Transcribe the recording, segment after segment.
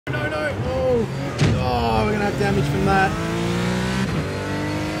damage from that.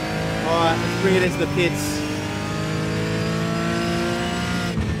 Alright, let's bring it into the pits.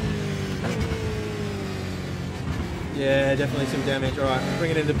 Yeah, definitely some damage. Alright,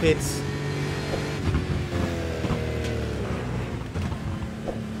 bring it into pits.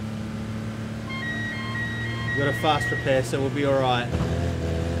 We've got a fast repair, so we'll be alright.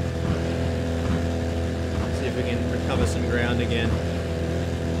 See if we can recover some ground again.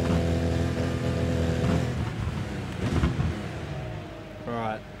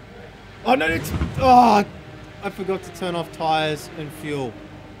 Alright. Oh no, it's... Oh! I forgot to turn off tyres and fuel.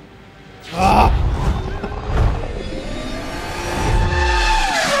 Ah!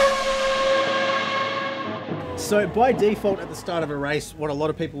 So by default at the start of a race, what a lot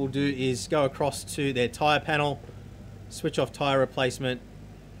of people will do is go across to their tyre panel, switch off tyre replacement,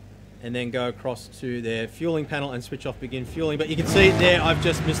 and then go across to their fueling panel and switch off begin fueling. But you can see there, I've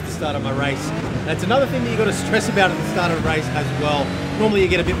just missed the start of my race. That's another thing that you've got to stress about at the start of a race as well. Normally you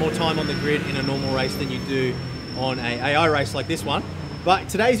get a bit more time on the grid in a normal race than you do on a AI race like this one. But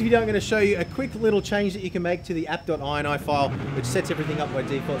today's video I'm going to show you a quick little change that you can make to the app.ini file, which sets everything up by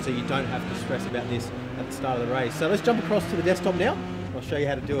default so you don't have to stress about this at the start of the race. So let's jump across to the desktop now. I'll show you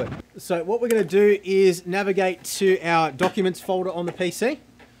how to do it. So what we're going to do is navigate to our documents folder on the PC.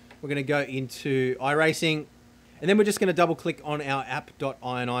 We're going to go into iRacing, and then we're just going to double click on our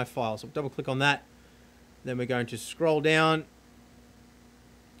app.ini file. So double click on that. Then we're going to scroll down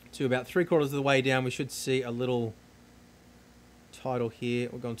to about 3/4 of the way down. We should see a little title here.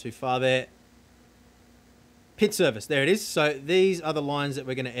 We've gone too far there. Pit service, there it is. So these are the lines that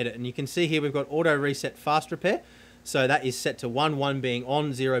we're going to edit, and you can see here we've got auto reset fast repair. So that is set to 1, 1 being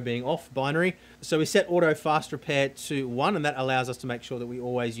on, 0 being off, binary. So we set auto fast repair to 1, and that allows us to make sure that we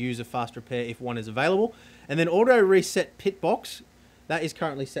always use a fast repair if 1 is available. And then auto reset pit box, that is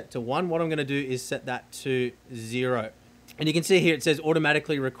currently set to 1. What I'm going to do is set that to 0. And you can see here it says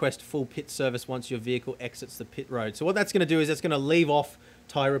automatically request full pit service once your vehicle exits the pit road. So what that's going to do is that's going to leave off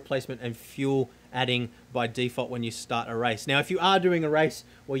tyre replacement and fuel adding by default when you start a race. Now, if you are doing a race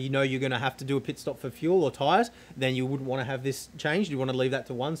where you know you're going to have to do a pit stop for fuel or tyres, then you wouldn't want to have this changed. You want to leave that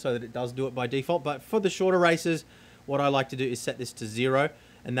to 1 so that it does do it by default. But for the shorter races, what I like to do is set this to 0.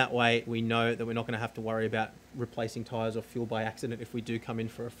 And that way we know that we're not going to have to worry about replacing tyres or fuel by accident if we do come in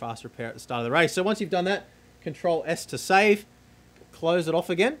for a fast repair at the start of the race. So once you've done that, Control S to save, close it off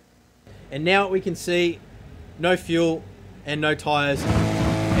again. And now we can see no fuel and no tyres,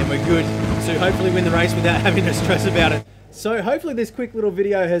 and we're good to hopefully win the race without having to stress about it. So hopefully this quick little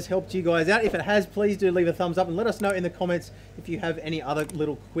video has helped you guys out. If it has, please do leave a thumbs up and let us know in the comments if you have any other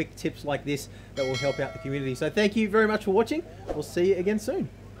little quick tips like this that will help out the community. So thank you very much for watching. We'll see you again soon.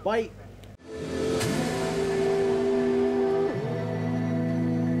 Bye.